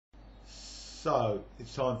So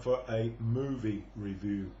it's time for a movie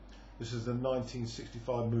review. This is the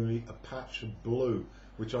 1965 movie A Patch of Blue,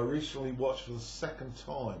 which I recently watched for the second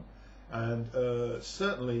time, and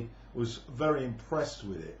certainly was very impressed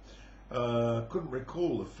with it. Couldn't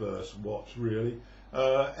recall the first watch really.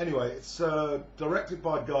 Anyway, it's directed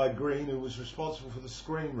by Guy Green, who was responsible for the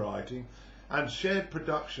screenwriting, and shared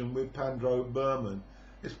production with Pandro Berman.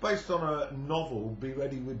 It's based on a novel, Be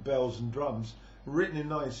Ready with Bells and Drums, written in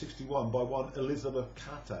 1961 by one Elizabeth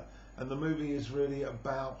Catter, and the movie is really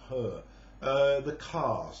about her. The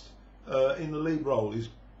cast, in the lead role is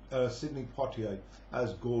Sidney Poitier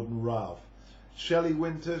as Gordon Ralph. Shelley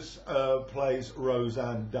Winters plays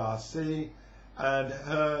Roseanne Darcy, and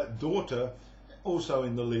her daughter, also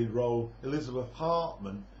in the lead role, Elizabeth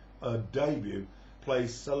Hartman, debut,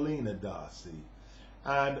 plays Selina Darcy.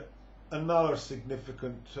 And another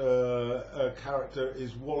significant character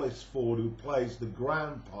is Wallace Ford, who plays the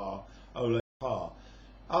grandpa, Ole Parr.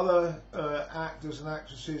 Other actors and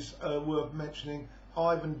actresses worth mentioning: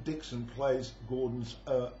 Ivan Dixon plays Gordon's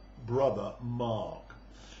brother, Mark.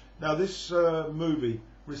 Now, this movie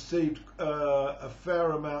received a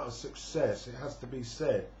fair amount of success, it has to be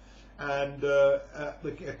said, and at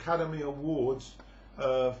the Academy Awards,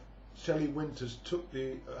 Shelley Winters took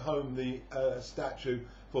home the statue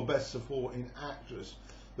for Best Supporting Actress.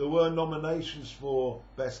 There were nominations for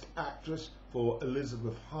Best Actress for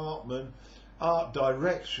Elizabeth Hartman, Art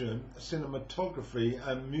Direction, Cinematography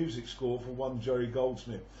and Music Score for one Jerry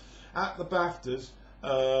Goldsmith. At the BAFTAs,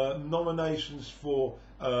 nominations for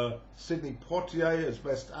Sidney Poitier as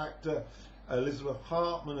Best Actor, Elizabeth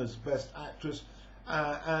Hartman as Best Actress,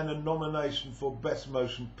 and a nomination for Best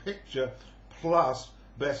Motion Picture plus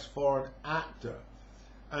Best Foreign Actor.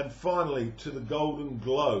 And finally, to the Golden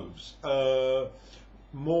Globes,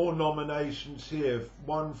 more nominations here.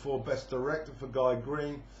 One for Best Director for Guy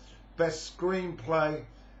Green, Best Screenplay,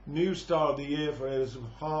 New Star of the Year for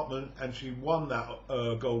Elizabeth Hartman, and she won that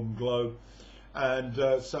Golden Globe. And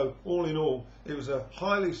so all in all, it was a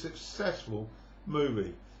highly successful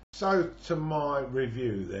movie. So to my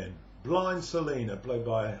review then. Blind Selina, played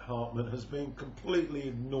by Hartman, has been completely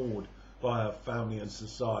ignored by her family and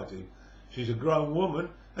society. She's a grown woman,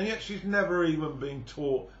 and yet she's never even been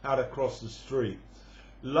taught how to cross the street.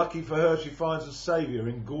 Lucky for her, she finds a saviour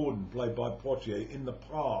in Gordon, played by Poitier, in the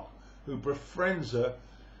park, who befriends her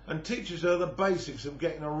and teaches her the basics of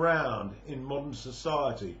getting around in modern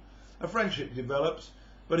society. A friendship develops,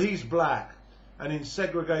 but he's black, and in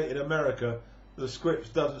segregated America, the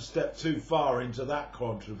script doesn't step too far into that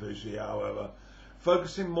controversy, however,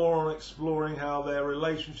 focusing more on exploring how their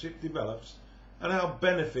relationship develops and how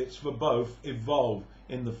benefits for both evolve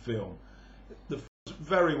in the film. The film's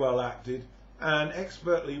very well acted and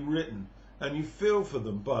expertly written, and you feel for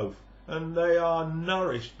them both, and they are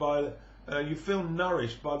nourished by you feel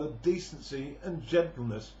nourished by the decency and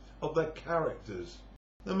gentleness of their characters.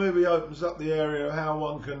 The movie opens up the area of how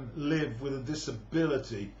one can live with a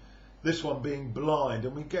disability, this one being blind,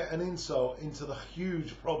 and we get an insight into the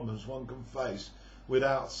huge problems one can face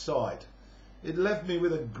without sight. It left me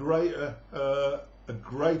with a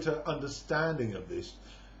greater understanding of this,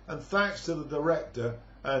 and thanks to the director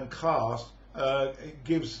and cast, it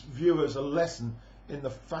gives viewers a lesson in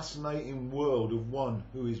the fascinating world of one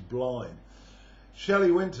who is blind.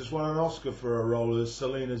 Shelley Winters won an Oscar for her role as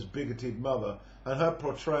Selina's bigoted mother, and her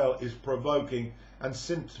portrayal is provoking and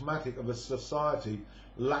symptomatic of a society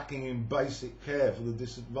lacking in basic care for the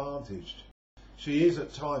disadvantaged. She is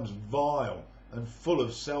at times vile and full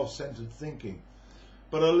of self-centered thinking,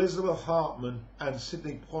 but Elizabeth Hartman and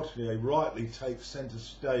Sidney Poitier rightly take centre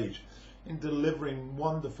stage in delivering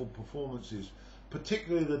wonderful performances,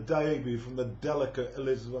 particularly the debut from the delicate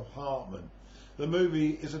Elizabeth Hartman. The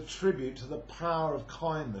movie is a tribute to the power of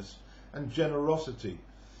kindness and generosity.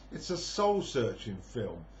 It's a soul-searching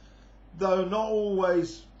film. Though not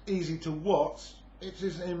always easy to watch, it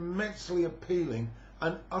is immensely appealing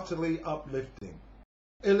and utterly uplifting.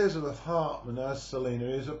 Elizabeth Hartman as Selina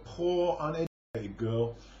is a poor, uneducated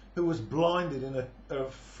girl who was blinded in a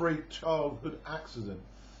freak childhood accident.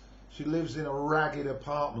 She lives in a ragged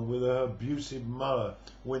apartment with her abusive mother,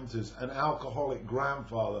 Winters, and alcoholic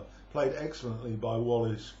grandfather, played excellently by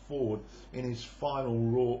Wallace Ford in his final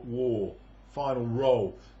role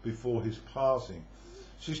before his passing.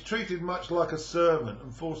 She's treated much like a servant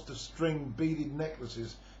and forced to string beaded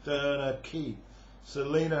necklaces to earn her keep.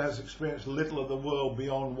 Selina has experienced little of the world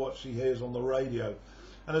beyond what she hears on the radio,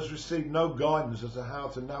 and has received no guidance as to how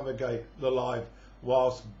to navigate the life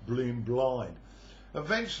whilst being blind.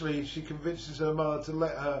 Eventually, she convinces her mother to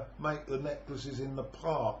let her make the necklaces in the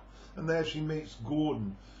park, and there she meets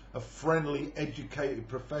Gordon, a friendly, educated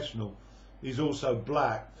professional He's also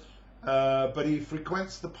black, but he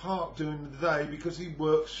frequents the park during the day because he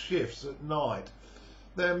works shifts at night.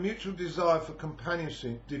 Their mutual desire for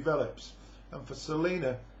companionship develops, and for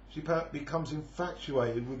Selina, she becomes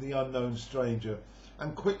infatuated with the unknown stranger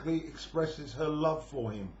and quickly expresses her love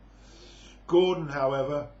for him. Gordon,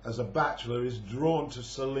 however, as a bachelor, is drawn to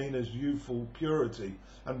Selina's youthful purity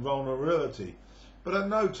and vulnerability, but at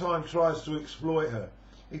no time tries to exploit her.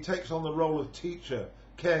 He takes on the role of teacher,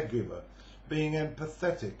 caregiver, being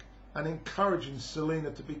empathetic and encouraging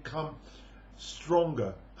Selina to become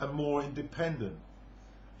stronger and more independent.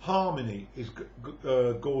 Harmony is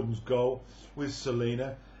Gordon's goal with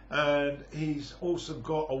Selina, and he's also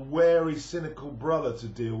got a wary, cynical brother to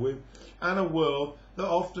deal with and a world that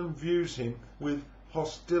often views him with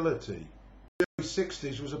hostility. The early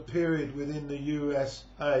 60s was a period within the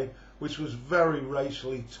USA which was very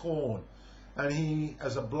racially torn, and he,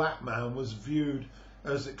 as a black man, was viewed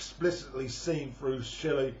as explicitly seen through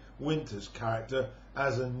Shelley Winters' character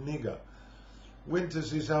as a nigger.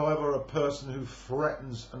 Winters is, however, a person who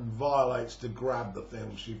threatens and violates to grab the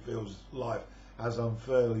things she feels life has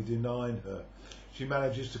unfairly denied her. She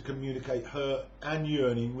manages to communicate her and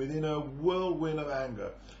yearning within a whirlwind of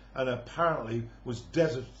anger, and apparently was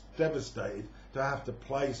devastated to have to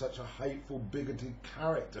play such a hateful, bigoted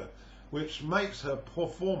character, which makes her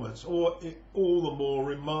performance all the more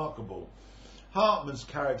remarkable. Hartman's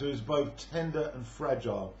character is both tender and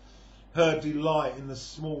fragile. Her delight in the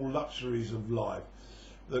small luxuries of life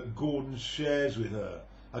that Gordon shares with her,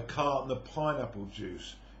 a carton of pineapple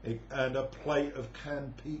juice and a plate of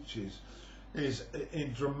canned peaches, is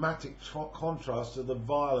in dramatic contrast to the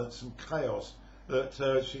violence and chaos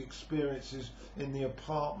that she experiences in the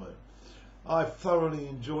apartment. I thoroughly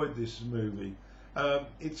enjoyed this movie.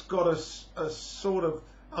 It's got a sort of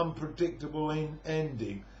unpredictable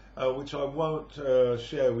ending, which I won't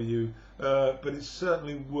share with you, but it's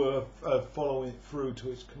certainly worth following it through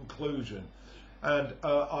to its conclusion. And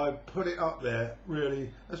I put it up there really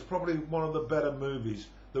as probably one of the better movies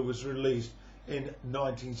that was released in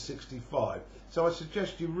 1965. So I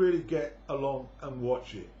suggest you really get along and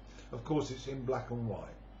watch it. Of course, it's in black and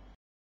white.